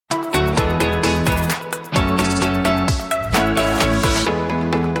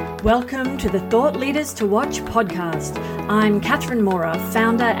Welcome to the Thought Leaders to Watch podcast. I'm Catherine Mora,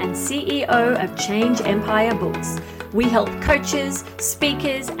 founder and CEO of Change Empire Books. We help coaches,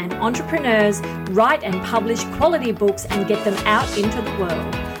 speakers, and entrepreneurs write and publish quality books and get them out into the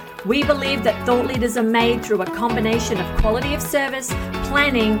world. We believe that thought leaders are made through a combination of quality of service,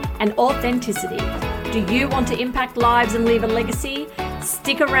 planning, and authenticity. Do you want to impact lives and leave a legacy?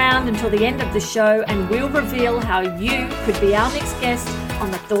 Stick around until the end of the show and we'll reveal how you could be our next guest on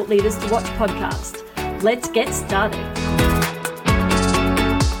the Thought Leaders to Watch podcast. Let's get started.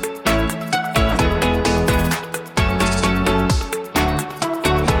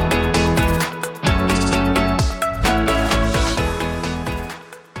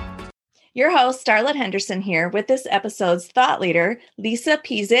 Your host, Starlet Henderson here with this episode's thought leader, Lisa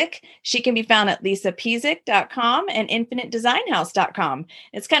Pezik. She can be found at lisapezik.com and infinitedesignhouse.com.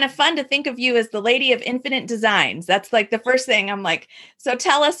 It's kind of fun to think of you as the lady of infinite designs. That's like the first thing I'm like, so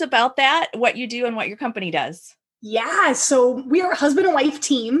tell us about that, what you do and what your company does. Yeah, so we are a husband and wife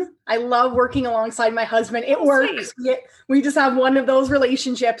team. I love working alongside my husband. It works. We just have one of those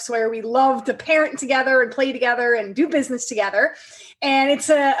relationships where we love to parent together and play together and do business together. And it's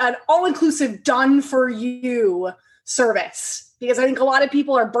an all-inclusive done-for-you service because I think a lot of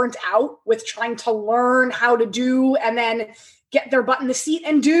people are burnt out with trying to learn how to do and then get their butt in the seat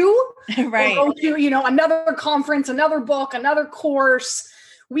and do. Right. Or go to, another conference, another book, another course.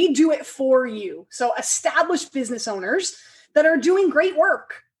 We do it for you. So established business owners that are doing great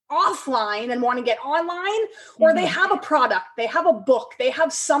work offline and want to get online, or they have a product, they have a book, they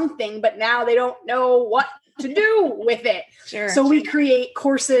have something, but now they don't know what to do with it. So we create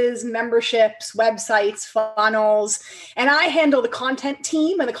courses, memberships, websites, funnels, and I handle the content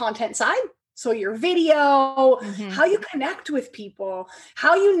team and the content side. So your video, how you connect with people,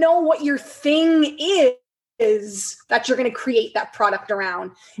 how you know what your thing is that you're going to create that product around.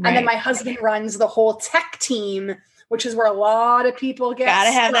 Right. And then my husband runs the whole tech team, which is where a lot of people get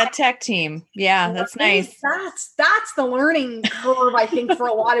Gotta have that tech team. Yeah, that's nice. That's the learning curve, I think, for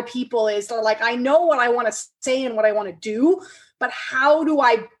a lot of people is they're like, I know what I want to say and what I want to do, but how do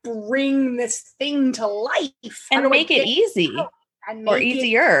I bring this thing to life? And make it easy or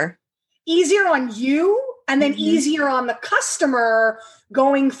easier. Easier on you and then easier on the customer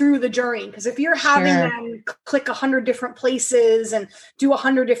going through the journey. Because if you're having them click 100 different places and do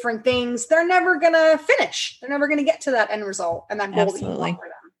 100 different things, they're never going to finish. They're never going to get to that end result and that goal that you want for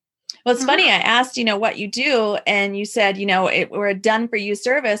them. Well, it's funny. I asked, what you do, and you said, we're a done for you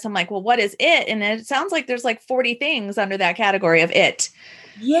service. I'm like, well, what is it? And it sounds like there's like 40 things under that category of it.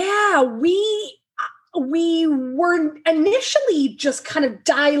 Yeah, we were initially just kind of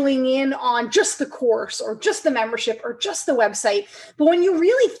dialing in on just the course or just the membership or just the website. But when you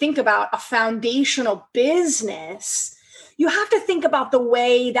really think about a foundational business, you have to think about the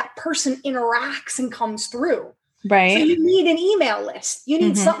way that person interacts and comes through. Right. So you need an email list. You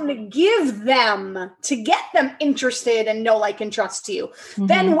need something to give them to get them interested and know, like, and trust you.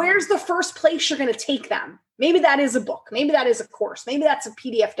 Then where's the first place you're going to take them? Maybe that is a book. Maybe that is a course. Maybe that's a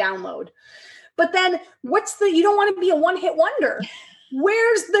PDF download. But then you don't want to be a one-hit wonder.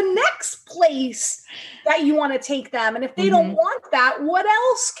 Where's the next place that you want to take them? And if they don't want that, what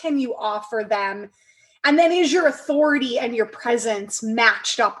else can you offer them? And then is your authority and your presence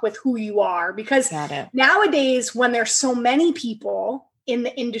matched up with who you are? Because nowadays, when there's so many people in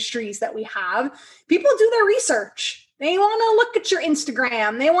the industries that we have, people do their research. They want to look at your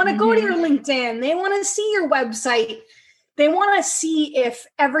Instagram. They want to go to your LinkedIn. They want to see your website. They want to see if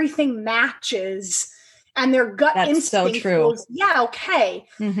everything matches and their gut instinct goes, yeah, okay.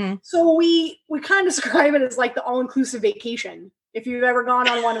 So we kind of describe it as like the all-inclusive vacation. If you've ever gone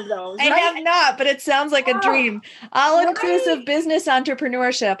on one of those. I have not, but it sounds like a dream. All-inclusive business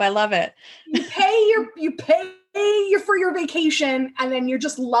entrepreneurship. I love it. You pay for your vacation, and then you're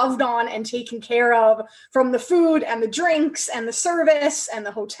just loved on and taken care of from the food and the drinks and the service and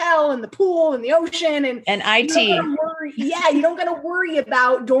the hotel and the pool and the ocean and IT. You don't got to worry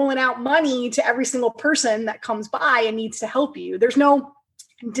about doling out money to every single person that comes by and needs to help you. There's no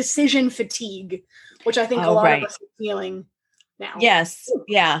decision fatigue, which I think a lot of us are feeling now. Yes.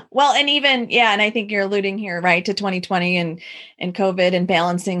 Yeah. Well, and even, and I think you're alluding here, right, to 2020 and COVID and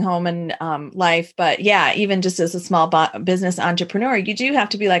balancing home and life. But even just as a small business entrepreneur, you do have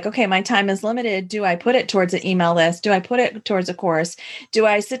to be like, okay, my time is limited. Do I put it towards an email list? Do I put it towards a course? Do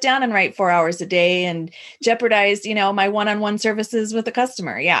I sit down and write 4 hours a day and jeopardize, my one-on-one services with the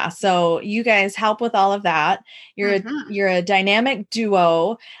customer? Yeah. So you guys help with all of that. You're a dynamic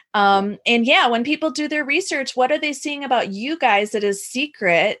duo. And yeah, when people do their research, what are they seeing about you guys that is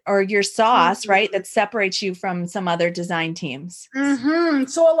secret, or your sauce, right? That separates you from some other design teams.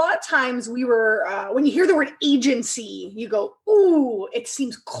 So a lot of times we were, when you hear the word agency, you go, ooh, it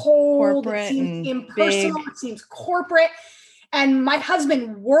seems cold, Corporate, it seems and impersonal, big. it seems corporate. And my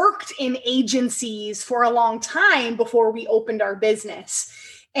husband worked in agencies for a long time before we opened our business.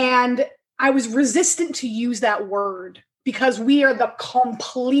 And I was resistant to use that word, because we are the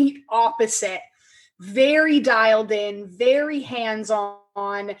complete opposite. Very dialed in, very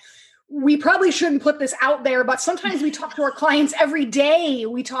hands-on. We probably shouldn't put this out there, but sometimes we talk to our clients every day.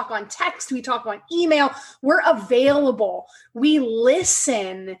 We talk on text, we talk on email. We're available. We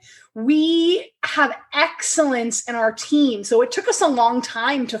listen. We have excellence in our team. So it took us a long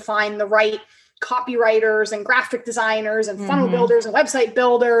time to find the right copywriters and graphic designers and funnel builders and website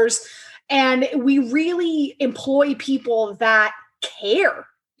builders. And we really employ people that care.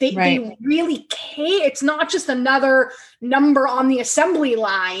 They really care. It's not just another number on the assembly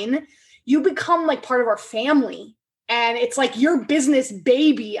line. You become like part of our family. And it's like your business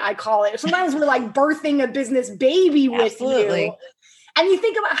baby, I call it. Sometimes we're like birthing a business baby with you. And you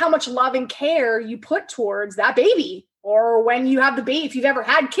think about how much love and care you put towards that baby. Or when you have the baby, if you've ever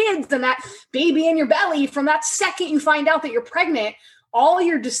had kids and that baby in your belly, from that second you find out that you're pregnant, all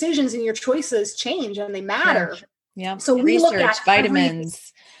your decisions and your choices change and they matter. Sure. Yeah. So we look at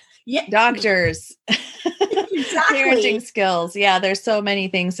vitamins, doctors, parenting skills. Yeah. There's so many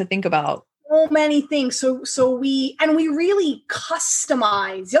things to think about. So many things. So we really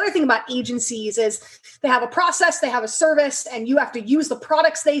customize. The other thing about agencies is they have a process, they have a service, and you have to use the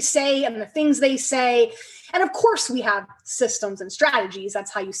products they say and the things they say. And of course we have systems and strategies.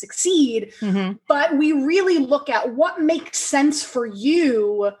 That's how you succeed. But we really look at what makes sense for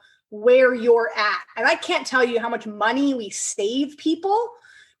you where you're at. And I can't tell you how much money we save people,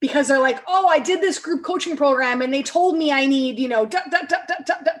 because they're like, oh, I did this group coaching program and they told me I need, And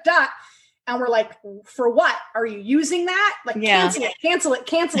we're like, for what? Are you using that? Like, cancel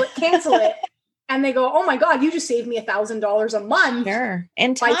it. And they go, oh my God, you just saved me $1,000 a month. Sure.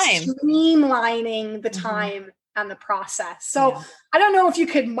 And by time. streamlining the time and the process. So I don't know if you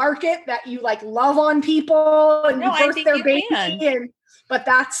could market that you like love on people and you birth their baby. But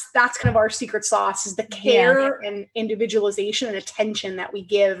that's kind of our secret sauce, is the care and individualization and attention that we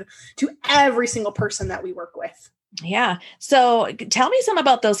give to every single person that we work with. Yeah. So tell me some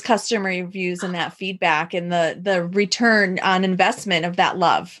about those customer reviews and that feedback and the return on investment of that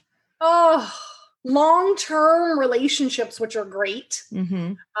love. Oh, long-term relationships, which are great.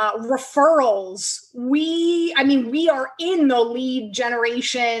 Referrals. We are in the lead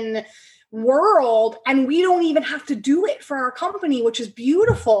generation world, and we don't even have to do it for our company, which is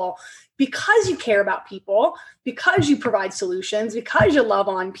beautiful, because you care about people, because you provide solutions, because you love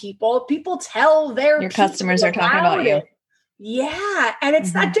on people. People tell your customers are talking about you. Yeah. And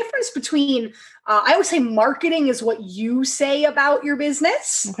it's that difference between, I always say marketing is what you say about your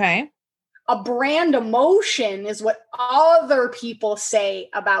business. Okay. A brand emotion is what other people say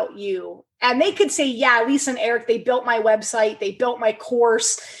about you. And they could say, yeah, Lisa and Eric, they built my website. They built my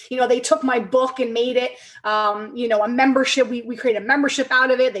course. They took my book and made it, a membership. We created a membership out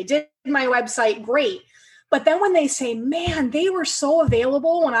of it. They did my website. Great. But then when they say, man, they were so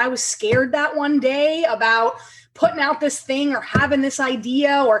available when I was scared that one day about putting out this thing or having this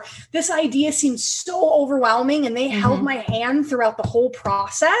idea, or this idea seemed so overwhelming, and they held my hand throughout the whole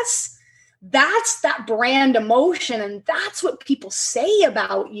process. That's that brand emotion. And that's what people say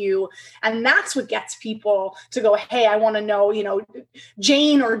about you. And that's what gets people to go, hey, I want to know,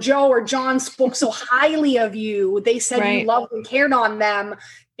 Jane or Joe or John spoke so highly of you. They said you loved and cared on them.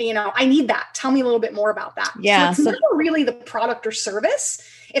 I need that. Tell me a little bit more about that. Yeah. So it's never really the product or service.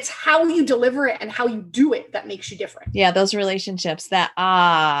 It's how you deliver it and how you do it that makes you different. Yeah. Those relationships that,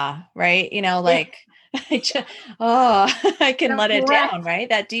 right. I can let it down, right?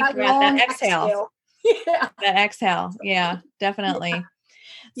 That deep breath, that exhale. That exhale. Yeah, definitely.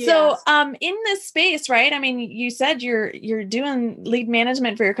 So, in this space, right? I mean, you said you're doing lead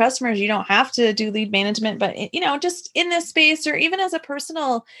management for your customers. You don't have to do lead management, but just in this space, or even as a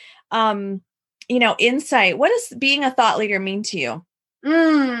personal, insight, what does being a thought leader mean to you?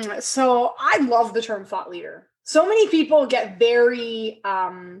 So I love the term thought leader. So many people get very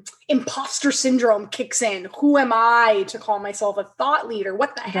imposter syndrome kicks in. Who am I to call myself a thought leader?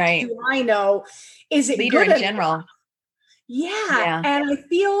 What the heck do I know? Is it leader good in general? Yeah. And I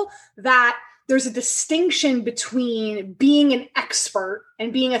feel that there's a distinction between being an expert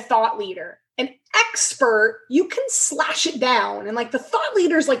and being a thought leader. an expert, you can slash it down. And like the thought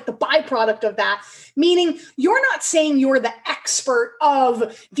leader is like the byproduct of that, meaning you're not saying you're the expert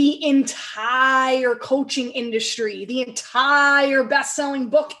of the entire coaching industry, the entire best-selling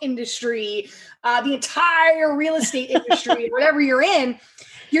book industry, the entire real estate industry, whatever you're in.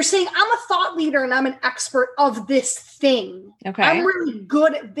 You're saying, I'm a thought leader and I'm an expert of this thing. Okay. I'm really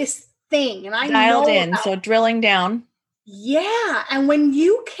good at this thing. And I dialed know in. So drilling down. Yeah. And when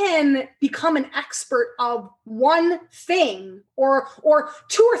you can become an expert of one thing or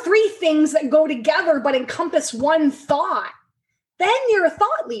two or three things that go together but encompass one thought, then you're a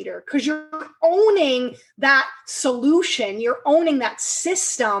thought leader because you're owning that solution. You're owning that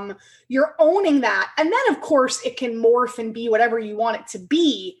system. You're owning that. And then, of course, it can morph and be whatever you want it to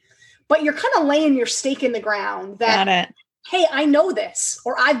be. But you're kind of laying your stake in the ground that, hey, I know this,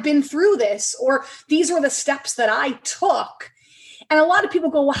 or I've been through this, or these were the steps that I took. And a lot of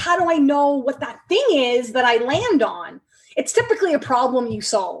people go, well, how do I know what that thing is that I land on? It's typically a problem you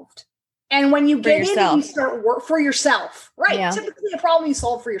solved. And when you get in and you start work for yourself, right? Yeah. Typically a problem you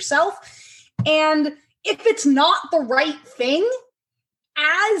solve for yourself. And if it's not the right thing,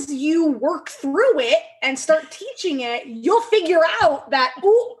 as you work through it and start teaching it, you'll figure out that,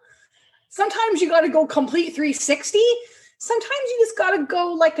 ooh, sometimes you got to go complete 360. Sometimes you just got to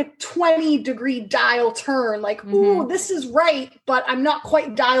go like a 20-degree dial turn, like, ooh, this is right, but I'm not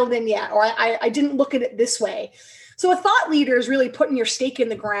quite dialed in yet, or I didn't look at it this way. So a thought leader is really putting your stake in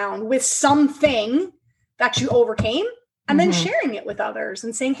the ground with something that you overcame and then sharing it with others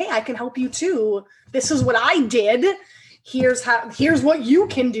and saying, hey, I can help you too. This is what I did. Here's what you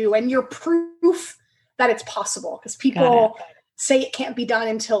can do. And you're proof that it's possible because people say it can't be done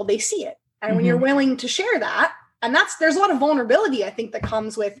until they see it. And when you're willing to share that, and there's a lot of vulnerability, I think, that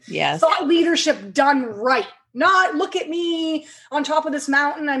comes with thought leadership done right. Not look at me on top of this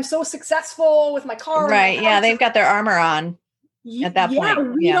mountain. I'm so successful with my car. Right. Yeah. They've got their armor on at that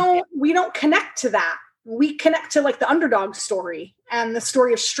point. We don't connect to that. We connect to like the underdog story and the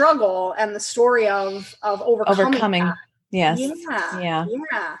story of struggle and the story of overcoming that. Yes. Yeah.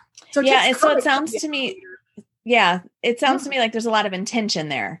 So it sounds to me, it sounds to me like there's a lot of intention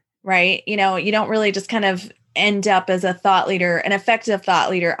there, right? You know, you don't really just kind of end up as a thought leader, an effective thought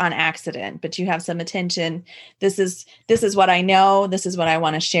leader on accident, but you have some attention. This is what I know. This is what I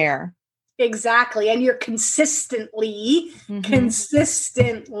want to share. Exactly. And you're consistently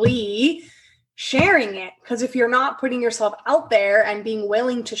sharing it. Because if you're not putting yourself out there and being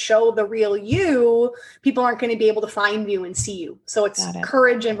willing to show the real you, people aren't going to be able to find you and see you. So it's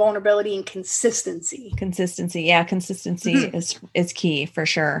courage and vulnerability and consistency. Yeah. Consistency is key for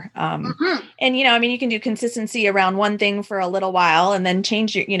sure. And, you know, I mean, you can do consistency around one thing for a little while and then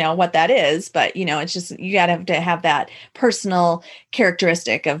change your, you know, what that is. But, you know, it's just, you got to have that personal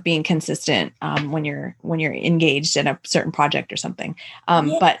characteristic of being consistent when you're engaged in a certain project or something.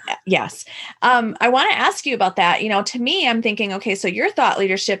 But yes. I want to ask you about that. You know, to me, I'm thinking, okay, so your thought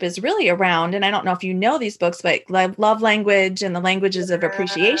leadership is really around, and I don't know if you know these books, but Love Language and the Languages of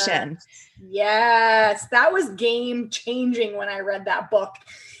Appreciation. Yes, that was game changing when I read that book.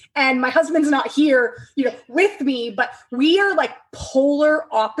 And my husband's not here, you know, with me, but we are like polar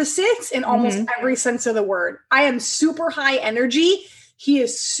opposites in almost every sense of the word. I am super high energy. He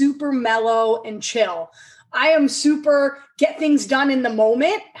is super mellow and chill. I am super get things done in the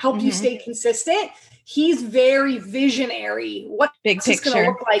moment, help you stay consistent. He's very visionary. What's big this going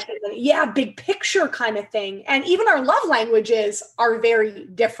to look like? Yeah, big picture kind of thing. And even our love languages are very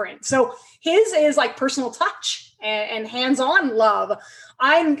different. So his is like personal touch and hands-on love.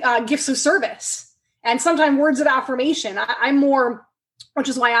 I'm gifts of service and sometimes words of affirmation. I'm more, which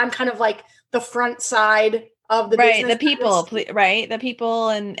is why I'm kind of like the front side of the business. The people, right? The people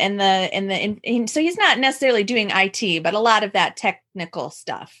and so he's not necessarily doing IT, but a lot of that technical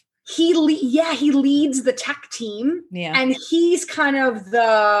stuff. He leads the tech team, and he's kind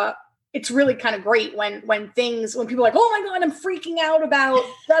of it's really kind of great when people are like, oh my God, I'm freaking out about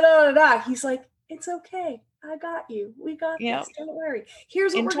da da da da. He's like, it's okay. I got you. We got this. Don't worry.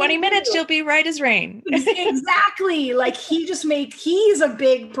 Here's what in 20 minutes, you'll be right as rain. Exactly. Like he's a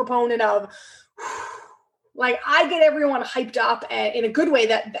big proponent of, like, I get everyone hyped up in a good way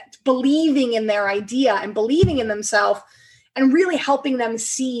that believing in their idea and believing in themselves and really helping them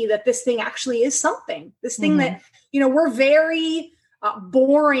see that this thing actually is something, this thing that, you know, we're very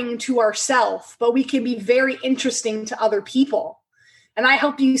boring to ourselves, but we can be very interesting to other people. And I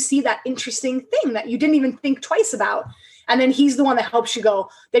help you see that interesting thing that you didn't even think twice about. And then he's the one that helps you go,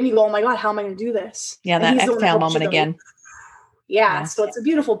 oh my God, how am I going to do this? Yeah. That exhale moment again. Yeah. So it's a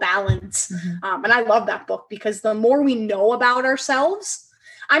beautiful balance. And I love that book because the more we know about ourselves,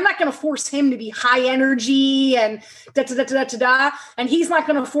 I'm not going to force him to be high energy and da da da da da da. And he's not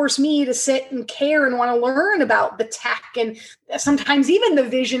going to force me to sit and care and want to learn about the tech and sometimes even the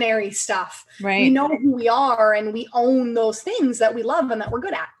visionary stuff. Right. We know who we are and we own those things that we love and that we're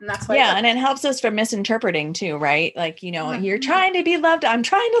good at. And that's why. Yeah. And it helps us from misinterpreting too, right? Like, you're trying to be loved. I'm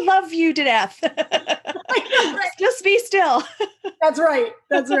trying to love you to death. Just be still. That's right.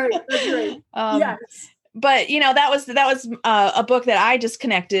 That's right. That's right. Yes. But that was a book that I just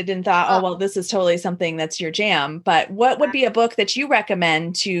connected and thought, oh, well, this is totally something that's your jam. But what would be a book that you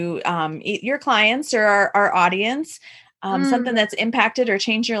recommend to your clients or our audience, something that's impacted or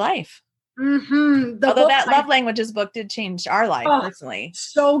changed your life? Mm-hmm. Although that Love Languages book did change our life personally.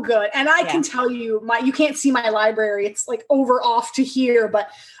 So good. And I can tell you, you can't see my library. It's like off to here, but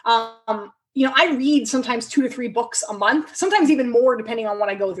I read sometimes 2 to 3 books a month, sometimes even more depending on what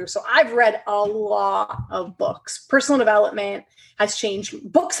I go through. So I've read a lot of books. Personal development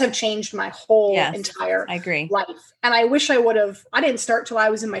books have changed my whole entire life. And I wish I didn't start till I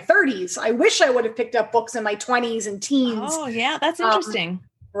was in my 30s. I wish I would have picked up books in my 20s and teens. Oh yeah, that's interesting.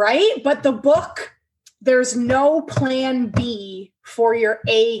 Right? But the book, There's No Plan B for Your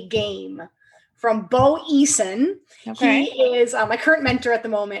A Game, from Bo Eason. Okay. He is my current mentor at the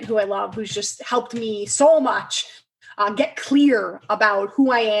moment, who I love, who's just helped me so much get clear about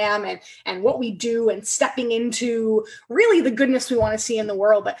who I am and what we do and stepping into really the goodness we want to see in the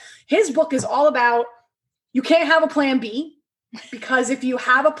world. But his book is all about, you can't have a plan B, because if you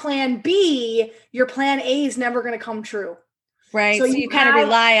have a plan B, your plan A is never going to come true. Right. So you kind of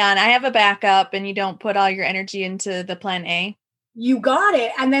rely on, I have a backup, and you don't put all your energy into the plan A. You got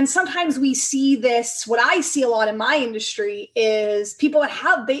it. And then sometimes we see this, what I see a lot in my industry is people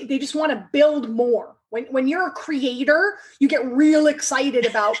that they just want to build more. When you're a creator, you get real excited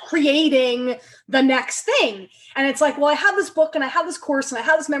about creating the next thing. And it's like, well, I have this book and I have this course and I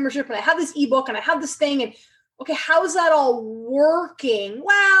have this membership and I have this ebook and I have this thing. And okay, how's that all working?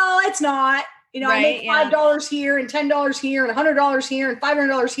 Well, it's not. I make $5 here and $10 here and $100 here and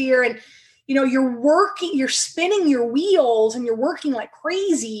 $500 here. And, you're spinning your wheels and you're working like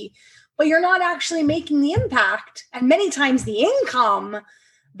crazy, but you're not actually making the impact and many times the income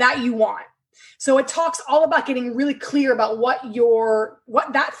that you want. So it talks all about getting really clear about what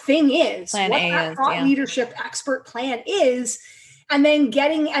that thing is, what that thought leadership expert plan is, and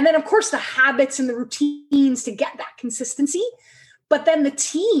then of course the habits and the routines to get that consistency. But then the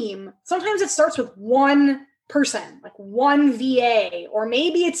team, sometimes it starts with one person, like one VA, or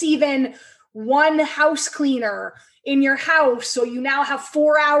maybe it's even one house cleaner in your house. So you now have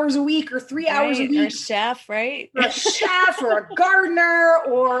 4 hours a week or 3 hours a week. Or a chef, right? Or a chef or a gardener.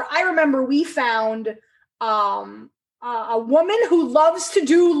 Or I remember we found a woman who loves to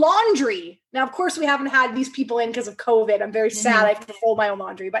do laundry. Now, of course, we haven't had these people in because of COVID. I'm very sad. I have to fold my own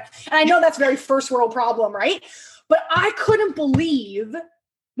laundry. And I know that's a very first world problem, right? But I couldn't believe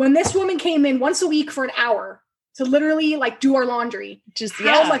when this woman came in once a week for an hour to literally do our laundry. Just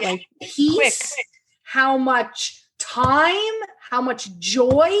how much peace, how much time, how much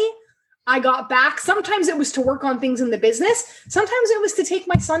joy I got back. Sometimes it was to work on things in the business. Sometimes it was to take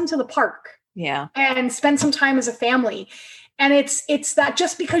my son to the park. Yeah. And spend some time as a family. And it's that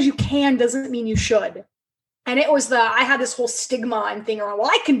just because you can doesn't mean you should. And it was I had this whole stigma and thing around, well,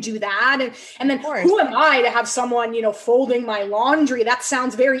 I can do that. And then who am I to have someone, folding my laundry? That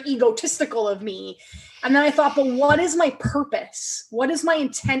sounds very egotistical of me. And then I thought, but what is my purpose? What is my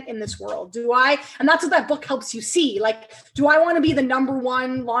intent in this world? And that's what that book helps you see. Do I want to be the number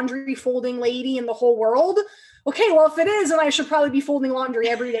one laundry folding lady in the whole world? Okay, well, if it is, then I should probably be folding laundry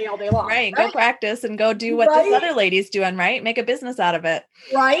every day, all day long. Right. Go practice and go do what this other lady's doing, right? Make a business out of it.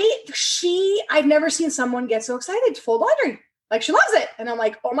 Right. I've never seen someone get so excited to fold laundry. She loves it. And I'm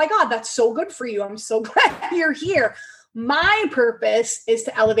like, oh my God, that's so good for you. I'm so glad you're here. My purpose is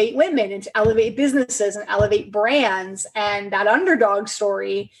to elevate women and to elevate businesses and elevate brands and that underdog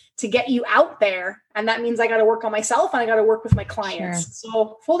story to get you out there. And that means I got to work on myself and I got to work with my clients. Sure.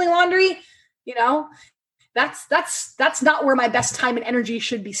 So folding laundry, that's not where my best time and energy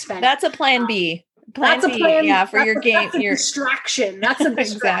should be spent. That's a plan B. Plan B, for your game. That's a distraction. That's a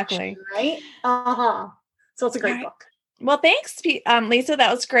distraction, exactly. Right? So it's a great book. Well, thanks, Lisa.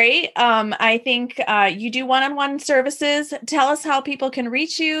 That was great. I think you do one-on-one services. Tell us how people can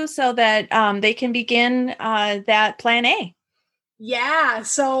reach you so that they can begin that plan A. Yeah.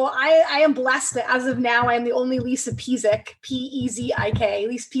 So I am blessed that as of now, I am the only Lisa Pezik, Pezik,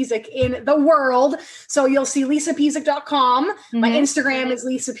 Lisa Pezik in the world. So you'll see lisapezik.com. Mm-hmm. My Instagram is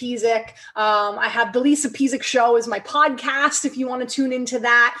Lisa Pezik. I have the Lisa Pezik Show is my podcast if you want to tune into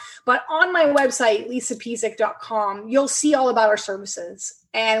that. But on my website, lisapezik.com, you'll see all about our services.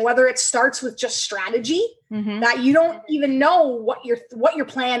 And whether it starts with just strategy, Mm-hmm. that you don't even know what your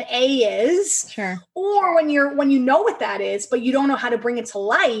plan A is, Sure. or when you know what that is, but you don't know how to bring it to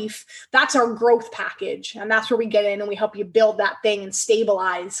life, that's our growth package. And that's where we get in and we help you build that thing and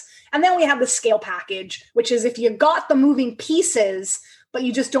stabilize. And then we have the scale package, which is if you got the moving pieces, but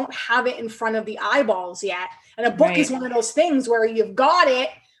you just don't have it in front of the eyeballs yet. And a book is one of those things where you've got it,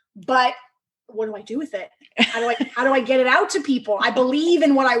 but what do I do with it? How do I get it out to people? I believe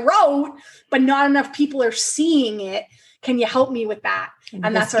in what I wrote, but not enough people are seeing it. Can you help me with that?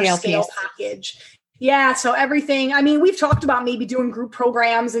 And that's our scale package. Yeah. So everything, I mean, we've talked about maybe doing group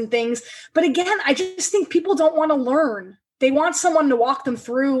programs and things, but again, I just think people don't want to learn. They want someone to walk them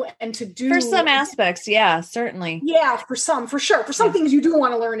through and to do. For some aspects. Yeah, certainly. Yeah, for sure. For some things you do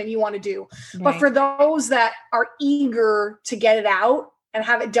want to learn and you want to do, but for those that are eager to get it out and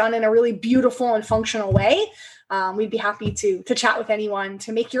have it done in a really beautiful and functional way, we'd be happy to chat with anyone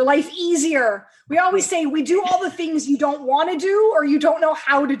to make your life easier. We always say we do all the things you don't want to do or you don't know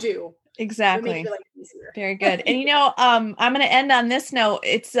how to do. Exactly. Very good. And I'm going to end on this note.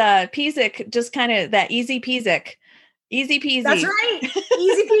 It's PZIC, just kind of that easy PZIC. Easy peasy. That's right.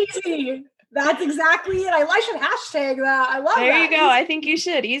 Easy peasy. That's exactly it. I should hashtag that. I love that. There you go. I think you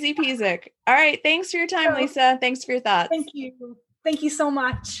should. Easy peasy. All right. Thanks for your time, Lisa. Thanks for your thoughts. Thank you. Thank you so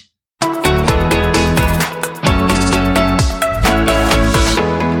much.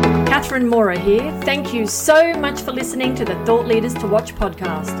 Catherine Mora here. Thank you so much for listening to the Thought Leaders to Watch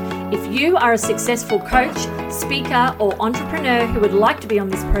podcast. If you are a successful coach, speaker, or entrepreneur who would like to be on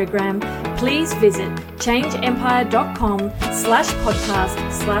this program, please visit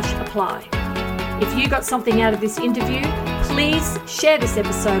changeempire.com/podcast/apply. If you got something out of this interview, please share this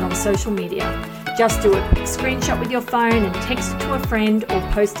episode on social media. Just do a quick screenshot with your phone and text it to a friend or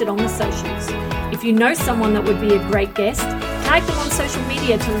post it on the socials. If you know someone that would be a great guest, tag them on social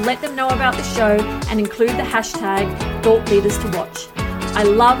media to let them know about the show and include the hashtag #ThoughtLeadersToWatch. I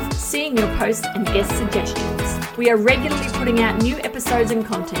love seeing your posts and guest suggestions. We are regularly putting out new episodes and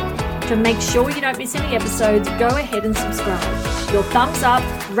content. To make sure you don't miss any episodes, go ahead and subscribe. Your thumbs up,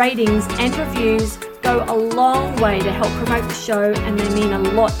 ratings, and reviews go a long way to help promote the show, and they mean a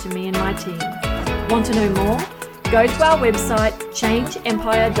lot to me and my team. Want to know more? Go to our website,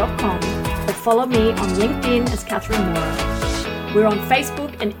 changeempire.com, or follow me on LinkedIn as Catherine Mora. We're on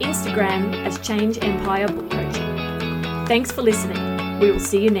Facebook and Instagram as Change Empire Book Coaching. Thanks for listening. We will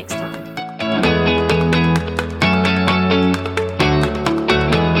see you next time.